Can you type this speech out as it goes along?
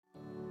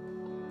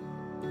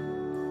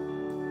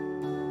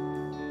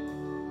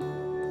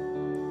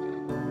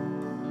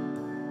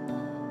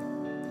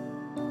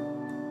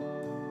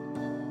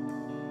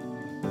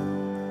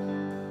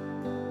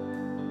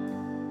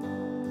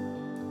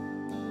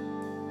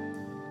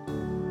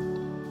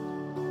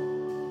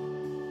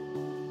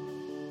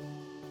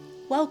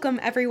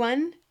Welcome,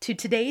 everyone, to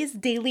today's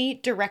Daily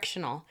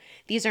Directional.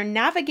 These are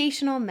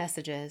navigational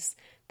messages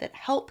that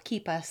help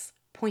keep us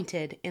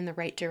pointed in the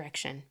right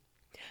direction.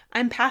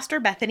 I'm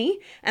Pastor Bethany,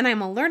 and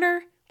I'm a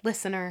learner,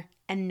 listener,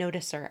 and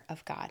noticer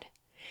of God.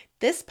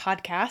 This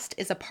podcast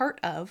is a part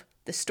of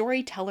the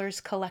Storytellers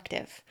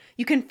Collective.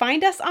 You can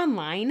find us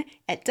online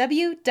at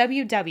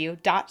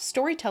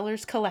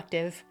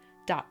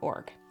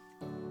www.storytellerscollective.org.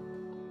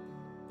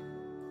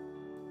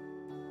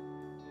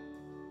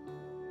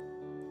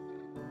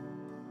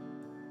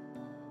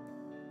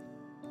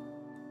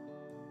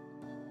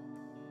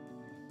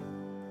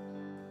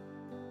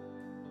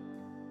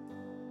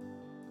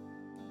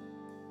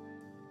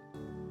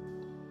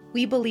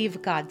 We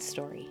believe God's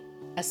story,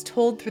 as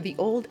told through the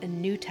Old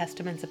and New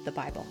Testaments of the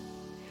Bible.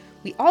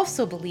 We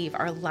also believe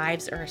our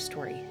lives are a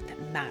story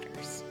that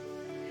matters.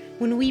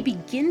 When we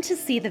begin to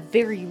see the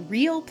very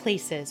real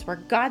places where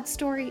God's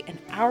story and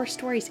our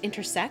stories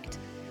intersect,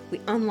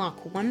 we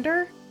unlock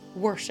wonder,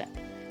 worship,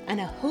 and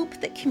a hope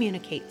that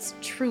communicates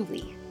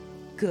truly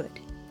good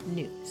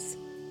news.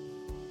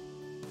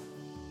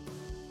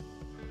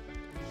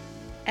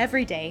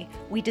 Every day,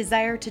 we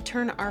desire to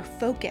turn our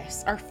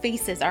focus, our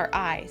faces, our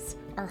eyes,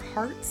 our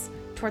hearts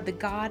toward the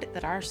God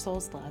that our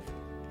souls love.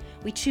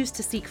 We choose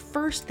to seek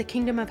first the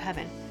kingdom of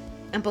heaven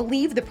and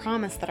believe the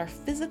promise that our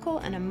physical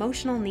and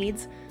emotional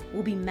needs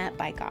will be met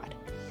by God.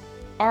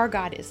 Our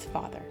God is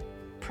Father,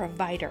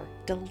 provider,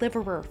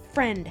 deliverer,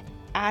 friend,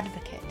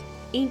 advocate,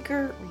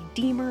 anchor,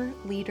 redeemer,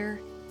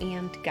 leader,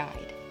 and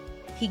guide.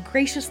 He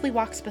graciously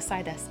walks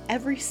beside us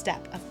every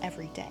step of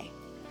every day.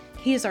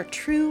 He is our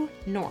true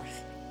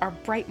north, our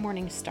bright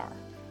morning star,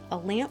 a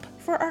lamp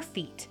for our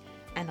feet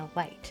and a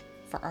light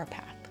for our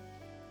path.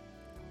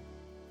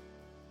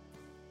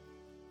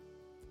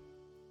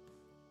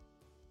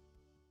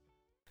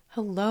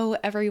 Hello,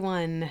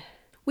 everyone.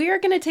 We are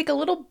going to take a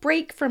little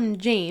break from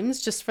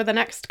James just for the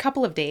next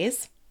couple of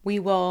days. We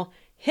will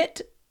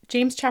hit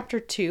James chapter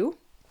 2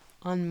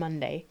 on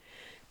Monday,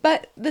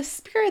 but the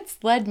Spirit's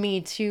led me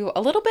to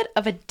a little bit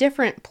of a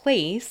different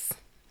place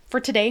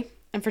for today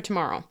and for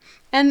tomorrow.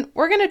 And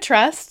we're going to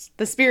trust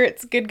the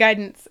Spirit's good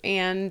guidance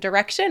and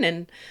direction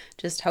and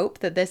just hope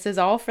that this is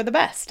all for the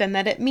best and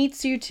that it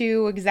meets you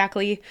to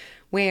exactly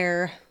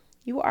where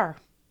you are.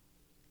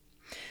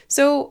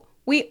 So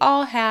we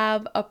all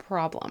have a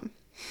problem.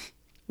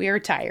 We are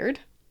tired.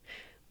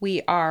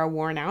 We are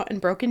worn out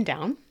and broken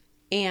down.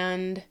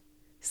 And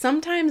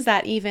sometimes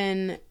that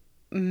even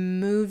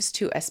moves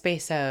to a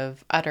space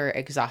of utter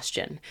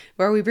exhaustion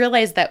where we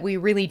realize that we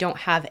really don't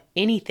have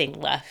anything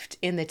left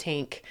in the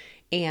tank,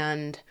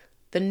 and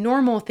the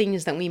normal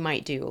things that we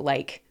might do,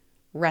 like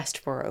rest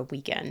for a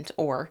weekend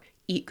or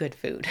eat good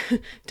food,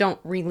 don't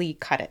really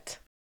cut it.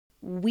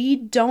 We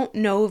don't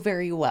know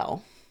very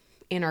well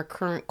in our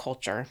current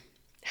culture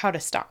how to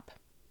stop.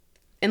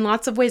 In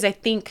lots of ways, I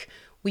think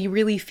we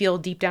really feel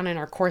deep down in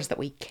our cores that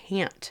we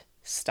can't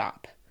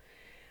stop.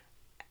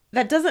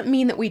 That doesn't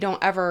mean that we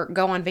don't ever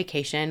go on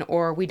vacation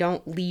or we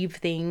don't leave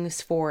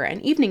things for an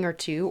evening or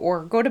two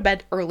or go to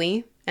bed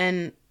early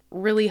and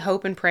really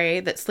hope and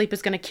pray that sleep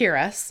is going to cure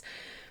us.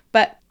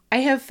 But I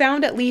have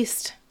found, at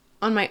least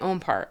on my own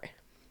part,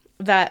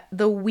 that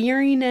the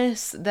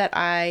weariness that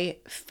I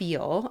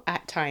feel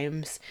at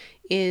times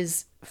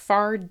is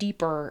far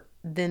deeper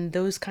than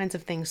those kinds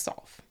of things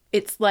solve.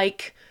 It's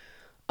like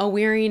a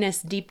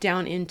weariness deep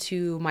down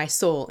into my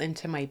soul,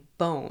 into my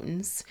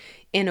bones,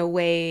 in a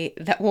way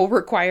that will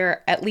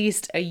require at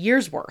least a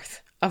year's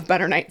worth of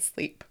better night's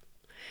sleep.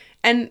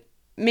 And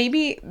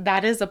maybe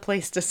that is a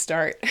place to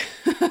start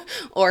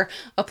or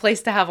a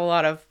place to have a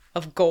lot of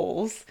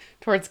goals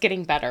towards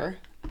getting better.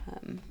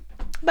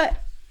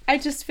 But I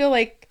just feel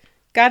like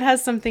God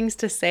has some things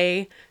to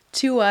say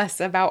to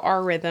us about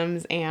our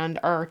rhythms and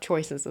our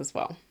choices as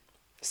well.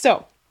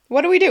 So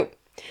what do?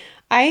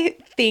 I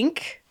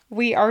think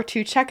we are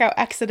to check out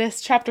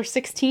Exodus chapter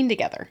 16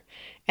 together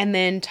and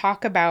then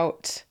talk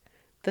about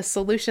the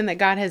solution that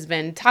God has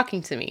been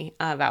talking to me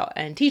about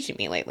and teaching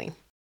me lately.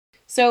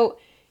 So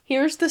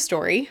here's the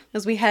story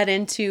as we head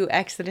into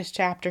Exodus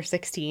chapter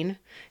 16.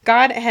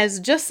 God has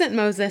just sent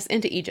Moses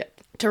into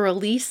Egypt to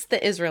release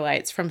the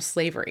Israelites from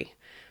slavery.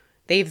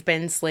 They've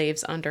been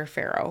slaves under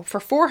Pharaoh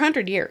for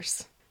 400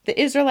 years. The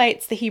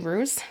Israelites, the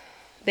Hebrews,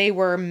 they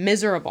were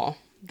miserable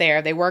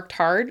there. They worked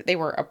hard. They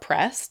were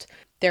oppressed.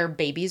 Their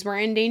babies were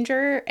in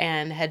danger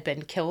and had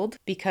been killed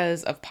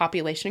because of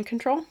population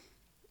control.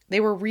 They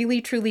were really,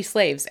 truly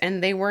slaves,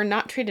 and they were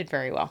not treated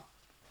very well.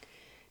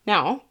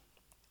 Now,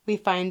 we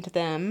find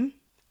them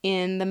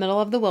in the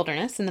middle of the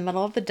wilderness, in the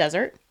middle of the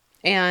desert,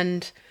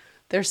 and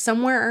there's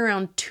somewhere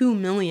around 2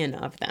 million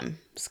of them,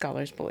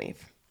 scholars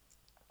believe.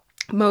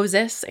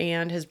 Moses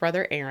and his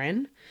brother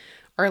Aaron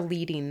are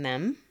leading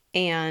them,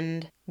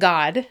 and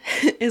God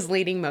is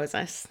leading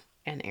Moses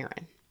and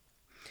Aaron.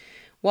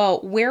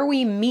 Well, where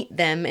we meet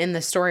them in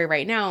the story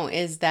right now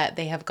is that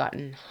they have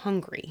gotten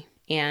hungry.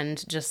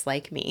 And just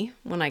like me,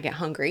 when I get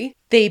hungry,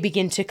 they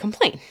begin to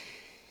complain.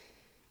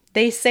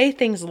 They say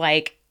things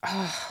like,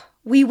 "Oh,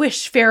 we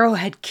wish Pharaoh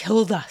had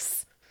killed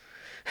us."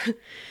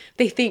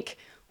 They think,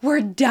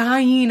 were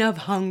dying of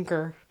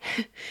hunger.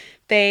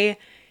 They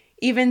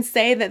even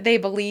say that they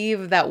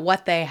believe that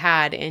what they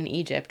had in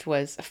Egypt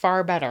was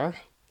far better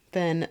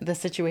than the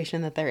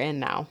situation that they're in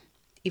now,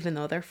 even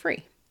though they're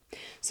free.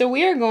 So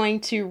we are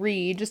going to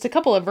read just a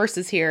couple of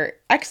verses here.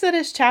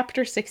 Exodus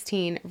chapter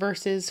 16,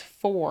 verses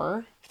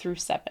 4 through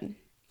 7.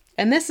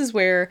 And this is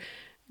where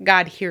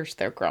God hears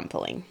their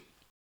grumbling.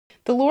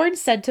 The Lord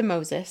said to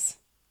Moses,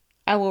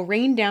 I will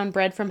rain down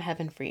bread from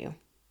heaven for you.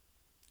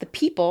 The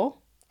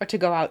people are to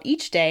go out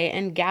each day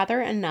and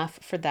gather enough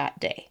for that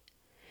day.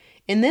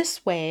 In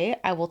this way,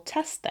 I will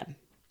test them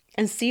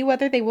and see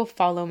whether they will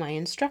follow my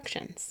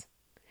instructions.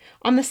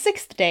 On the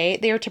 6th day,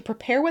 they are to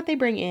prepare what they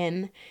bring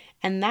in,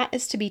 and that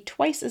is to be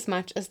twice as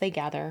much as they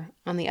gather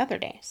on the other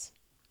days.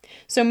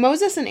 So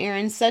Moses and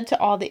Aaron said to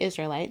all the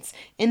Israelites,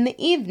 in the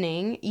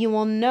evening you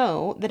will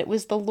know that it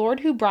was the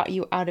Lord who brought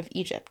you out of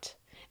Egypt.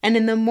 And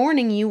in the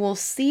morning you will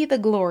see the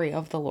glory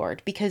of the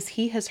Lord, because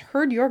he has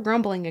heard your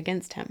grumbling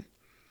against him.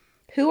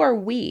 Who are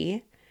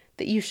we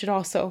that you should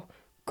also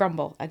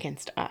grumble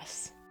against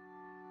us?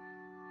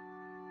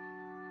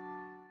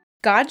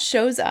 God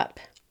shows up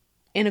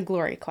in a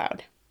glory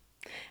cloud,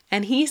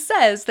 and he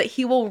says that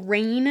he will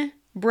rain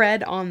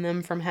bread on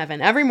them from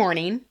heaven every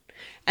morning,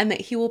 and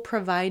that he will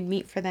provide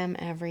meat for them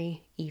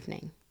every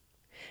evening.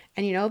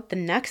 And the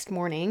next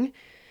morning,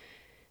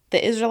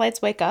 the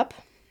Israelites wake up,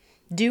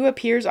 dew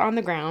appears on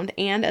the ground,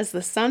 and as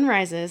the sun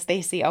rises,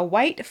 they see a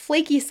white,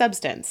 flaky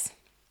substance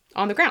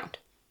on the ground.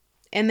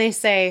 And they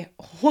say,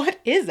 what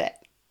is it?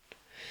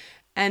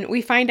 And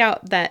we find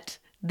out that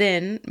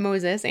then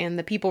Moses and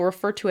the people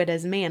refer to it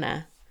as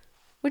manna,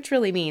 which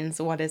really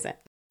means, what is it?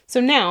 So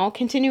now,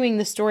 continuing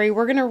the story,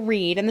 we're going to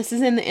read, and this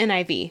is in the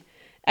NIV,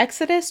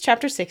 Exodus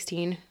chapter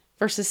 16,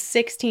 verses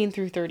 16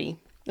 through 30.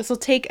 This will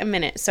take a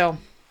minute, so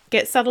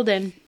get settled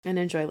in and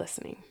enjoy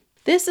listening.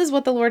 This is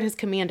what the Lord has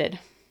commanded.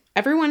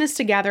 Everyone is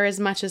to gather as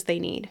much as they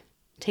need.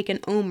 Take an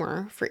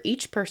omer for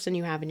each person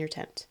you have in your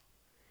tent.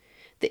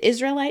 The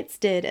Israelites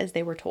did as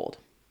they were told.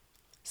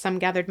 Some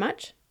gathered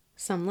much,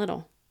 some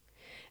little.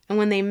 And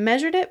when they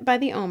measured it by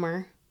the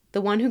omer, the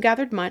one who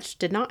gathered much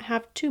did not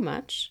have too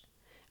much,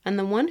 and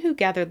the one who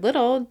gathered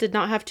little did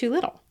not have too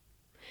little.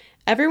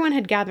 Everyone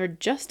had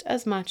gathered just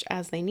as much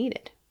as they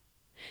needed.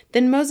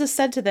 Then Moses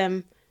said to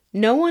them,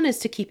 no one is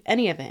to keep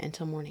any of it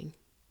until morning.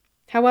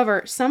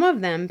 However, some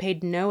of them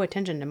paid no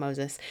attention to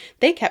Moses.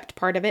 They kept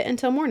part of it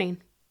until morning.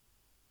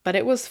 But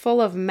it was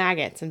full of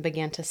maggots and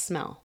began to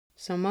smell.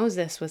 So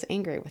Moses was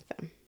angry with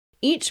them.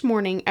 Each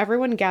morning,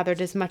 everyone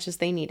gathered as much as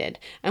they needed,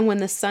 and when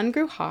the sun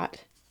grew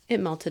hot, it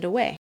melted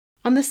away.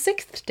 On the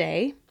 6th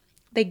day,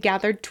 they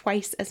gathered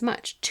twice as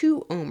much,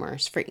 2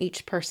 omers for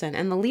each person,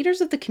 and the leaders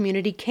of the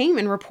community came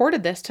and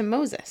reported this to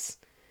Moses.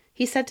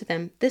 He said to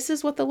them, this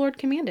is what the Lord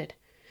commanded.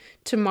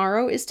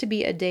 Tomorrow is to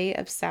be a day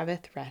of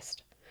Sabbath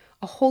rest,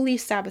 a holy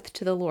Sabbath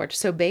to the Lord.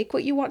 So bake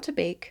what you want to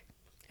bake,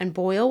 and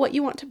boil what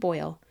you want to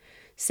boil.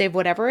 Save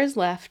whatever is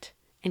left,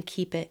 and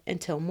keep it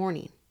until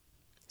morning.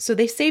 So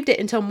they saved it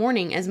until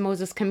morning as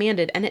Moses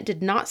commanded, and it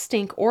did not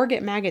stink or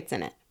get maggots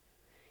in it.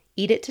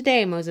 Eat it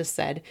today, Moses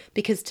said,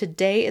 because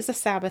today is a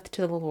Sabbath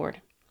to the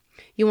Lord.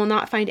 You will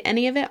not find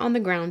any of it on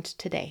the ground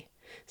today.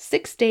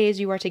 6 days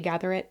you are to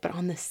gather it, but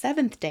on the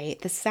 7th day,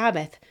 the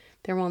Sabbath,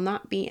 there will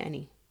not be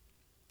any.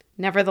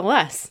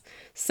 Nevertheless,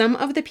 some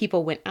of the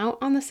people went out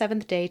on the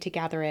 7th day to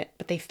gather it,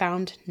 but they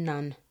found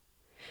none.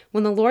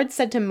 When the Lord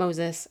said to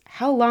Moses,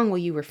 how long will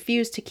you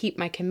refuse to keep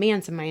my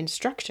commands and my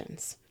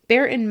instructions?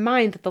 Bear in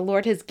mind that the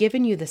Lord has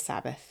given you the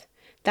Sabbath.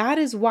 That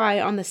is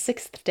why on the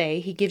 6th day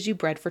he gives you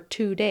bread for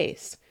 2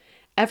 days.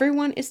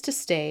 Everyone is to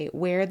stay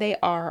where they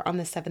are on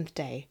the 7th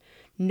day.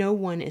 No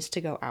one is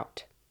to go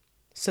out.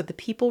 So the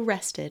people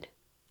rested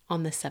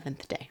on the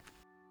 7th day.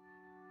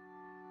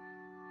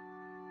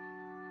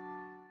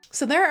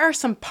 So there are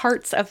some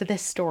parts of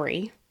this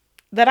story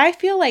that I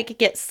feel like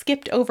get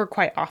skipped over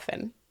quite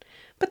often,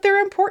 but they're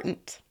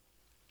important.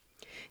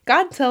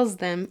 God tells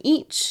them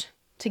each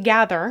to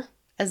gather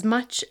as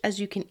much as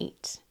you can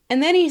eat.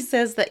 And then he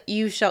says that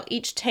you shall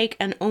each take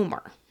an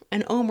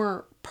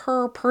omer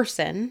per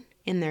person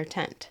in their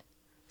tent.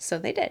 So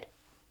they did.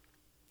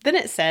 Then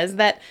it says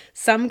that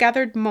some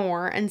gathered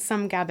more and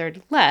some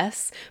gathered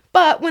less,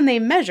 but when they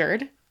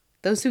measured,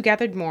 those who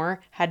gathered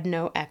more had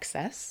no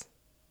excess,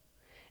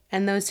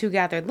 and those who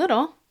gathered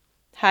little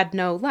had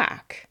no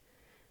lack.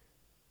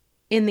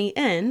 In the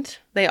end,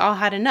 they all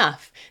had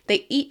enough.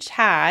 They each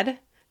had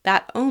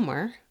that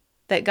omer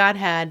that God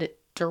had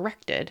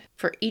directed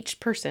for each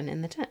person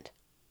in the tent.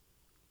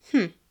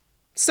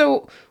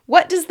 So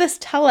what does this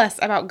tell us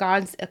about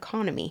God's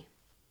economy?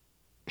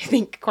 I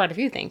think quite a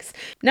few things.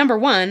 Number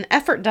 1,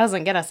 effort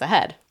doesn't get us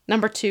ahead.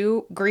 Number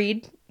 2,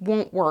 greed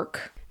won't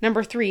work.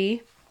 Number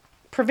 3,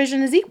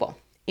 provision is equal.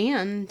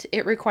 And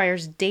it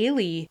requires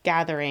daily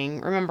gathering.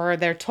 Remember,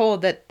 they're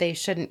told that they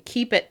shouldn't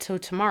keep it till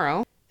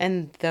tomorrow.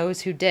 And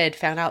those who did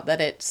found out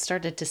that it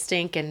started to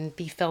stink and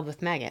be filled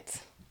with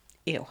maggots.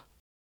 Ew.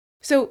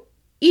 So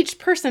each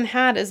person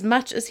had as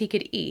much as he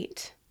could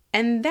eat.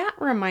 And that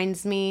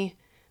reminds me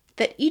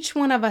that each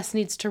one of us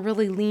needs to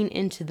really lean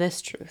into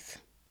this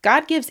truth.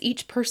 God gives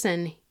each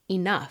person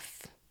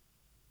enough.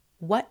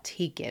 What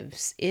he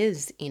gives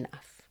is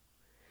enough.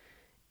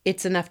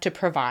 It's enough to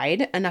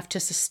provide, enough to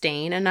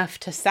sustain, enough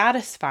to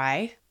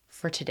satisfy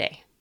for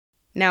today.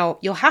 Now,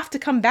 you'll have to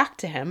come back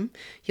to him.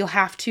 You'll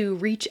have to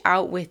reach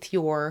out with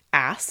your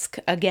ask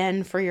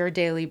again for your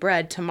daily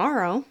bread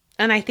tomorrow.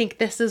 And I think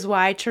this is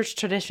why church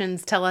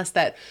traditions tell us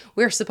that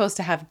we're supposed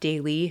to have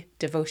daily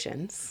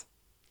devotions.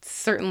 It's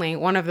certainly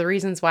one of the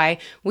reasons why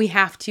we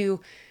have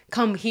to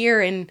come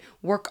here and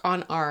work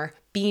on our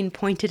being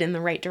pointed in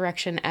the right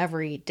direction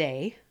every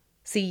day.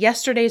 See,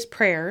 yesterday's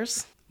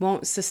prayers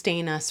won't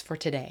sustain us for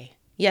today.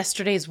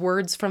 Yesterday's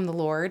words from the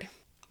Lord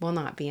will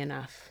not be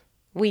enough.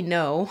 We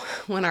know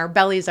when our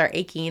bellies are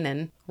aching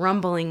and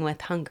rumbling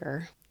with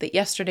hunger that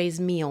yesterday's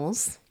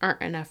meals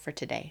aren't enough for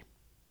today.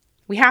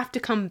 We have to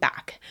come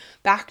back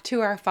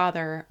to our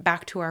Father,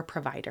 back to our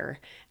provider,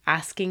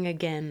 asking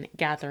again,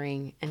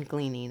 gathering, and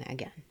gleaning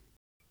again.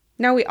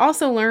 Now, we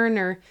also learn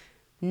or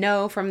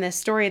know from this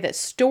story that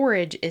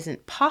storage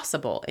isn't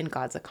possible in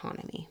God's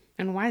economy.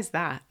 And why is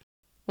that?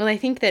 Well, I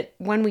think that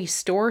when we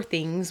store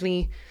things,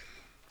 we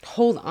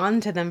hold on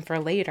to them for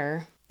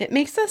later. It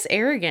makes us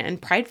arrogant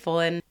and prideful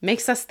and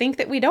makes us think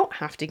that we don't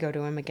have to go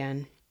to him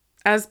again.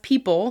 As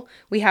people,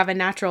 we have a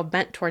natural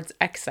bent towards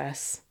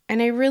excess.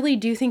 And I really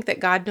do think that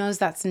God knows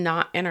that's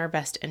not in our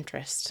best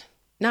interest.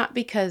 Not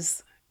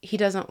because he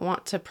doesn't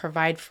want to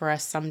provide for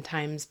us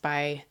sometimes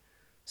by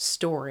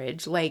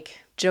storage, like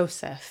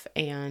Joseph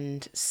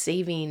and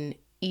saving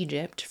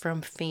Egypt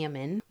from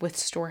famine with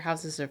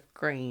storehouses of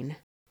grain.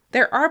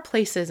 There are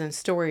places and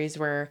stories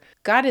where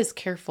God is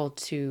careful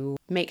to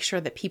make sure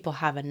that people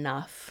have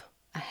enough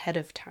ahead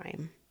of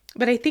time.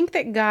 But I think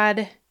that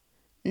God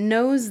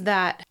knows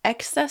that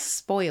excess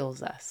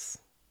spoils us.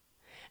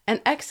 And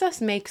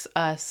excess makes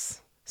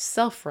us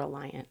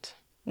self-reliant.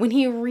 When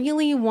he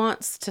really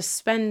wants to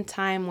spend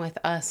time with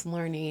us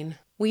learning,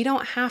 we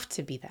don't have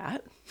to be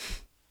that.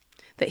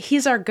 That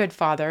he's our good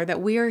father,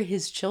 that we are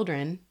his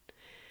children,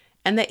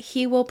 and that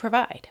he will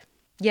provide.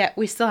 Yet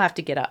we still have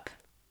to get up,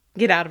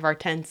 get out of our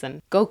tents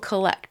and go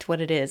collect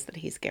what it is that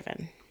he's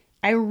given.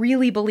 I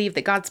really believe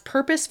that God's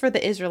purpose for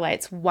the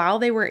Israelites while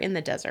they were in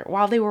the desert,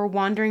 while they were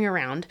wandering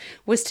around,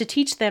 was to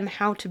teach them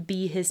how to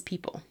be his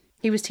people.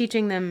 He was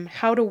teaching them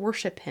how to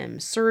worship him,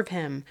 serve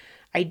him,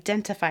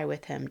 identify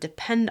with him,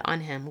 depend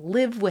on him,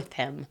 live with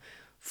him,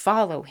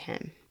 follow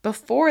him.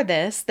 Before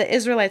this, the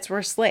Israelites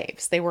were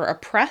slaves. They were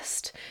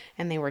oppressed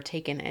and they were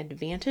taken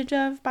advantage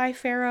of by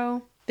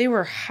Pharaoh. They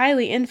were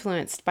highly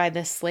influenced by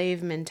this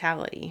slave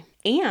mentality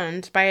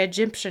and by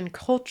Egyptian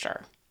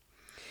culture.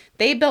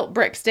 They built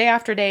bricks day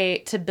after day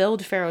to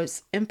build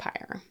Pharaoh's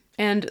empire.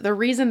 And the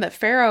reason that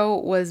Pharaoh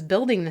was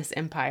building this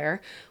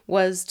empire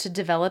was to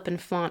develop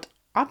and flaunt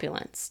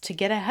opulence, to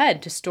get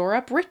ahead, to store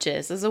up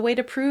riches as a way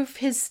to prove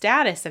his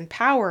status and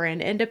power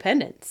and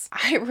independence.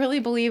 I really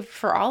believe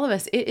for all of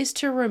us, it is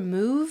to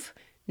remove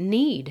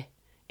need.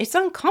 It's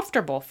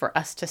uncomfortable for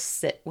us to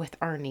sit with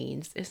our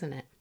needs, isn't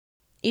it?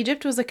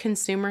 Egypt was a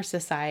consumer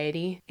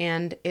society,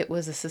 and it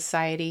was a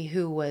society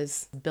who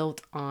was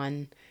built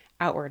on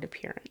outward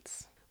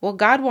appearance. Well,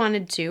 God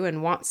wanted to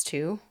and wants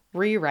to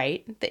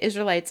rewrite the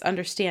Israelites'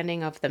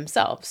 understanding of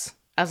themselves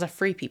as a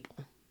free people,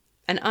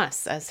 and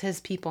us as his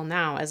people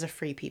now as a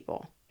free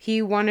people.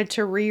 He wanted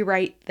to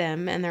rewrite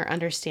them and their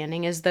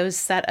understanding as those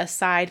set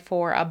aside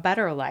for a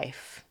better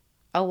life,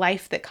 a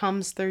life that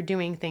comes through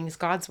doing things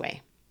God's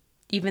way,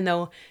 even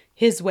though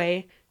his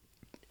way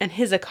and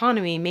his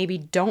economy maybe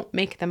don't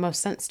make the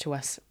most sense to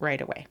us right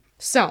away.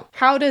 So,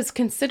 how does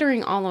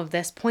considering all of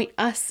this point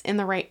us in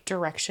the right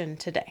direction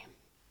today?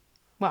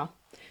 Well,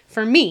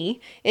 for me,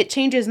 it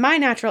changes my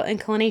natural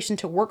inclination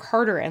to work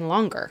harder and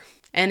longer.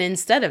 And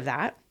instead of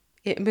that,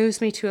 it moves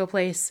me to a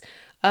place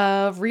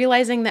of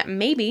realizing that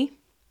maybe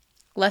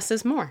less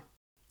is more.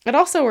 It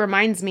also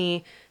reminds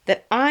me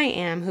that I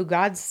am who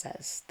God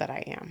says that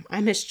I am.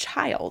 I'm his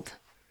child,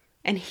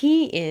 and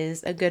he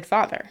is a good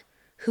father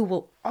who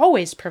will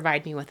always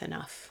provide me with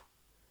enough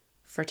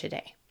for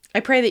today. I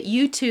pray that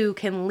you too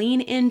can lean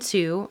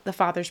into the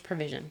Father's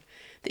provision,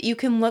 that you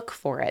can look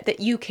for it, that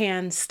you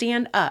can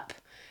stand up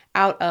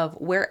out of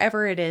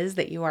wherever it is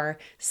that you are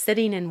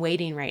sitting and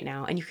waiting right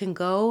now, and you can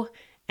go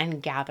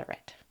and gather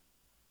it.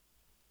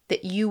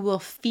 That you will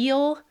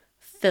feel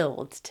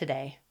filled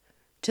today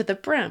to the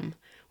brim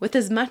with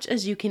as much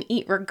as you can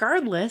eat,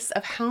 regardless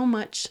of how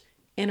much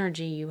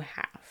energy you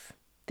have.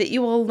 That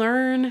you will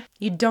learn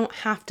you don't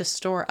have to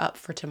store up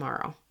for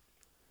tomorrow.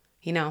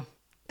 You know,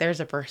 there's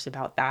a verse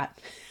about that.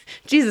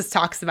 Jesus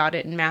talks about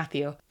it in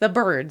Matthew. The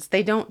birds,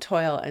 they don't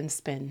toil and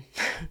spin.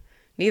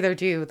 Neither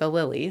do the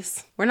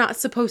lilies. We're not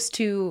supposed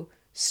to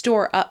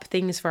store up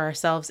things for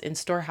ourselves in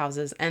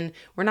storehouses, and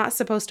we're not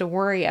supposed to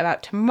worry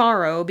about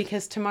tomorrow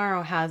because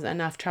tomorrow has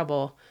enough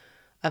trouble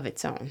of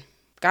its own.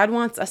 God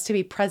wants us to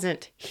be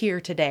present here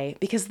today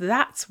because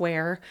that's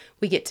where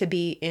we get to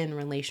be in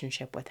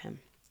relationship with him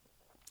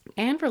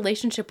and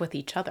relationship with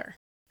each other.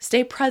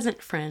 Stay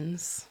present,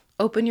 friends.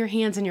 Open your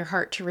hands and your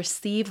heart to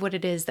receive what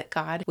it is that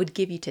God would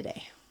give you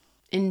today.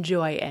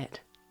 Enjoy it.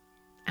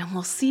 And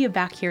we'll see you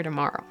back here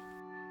tomorrow.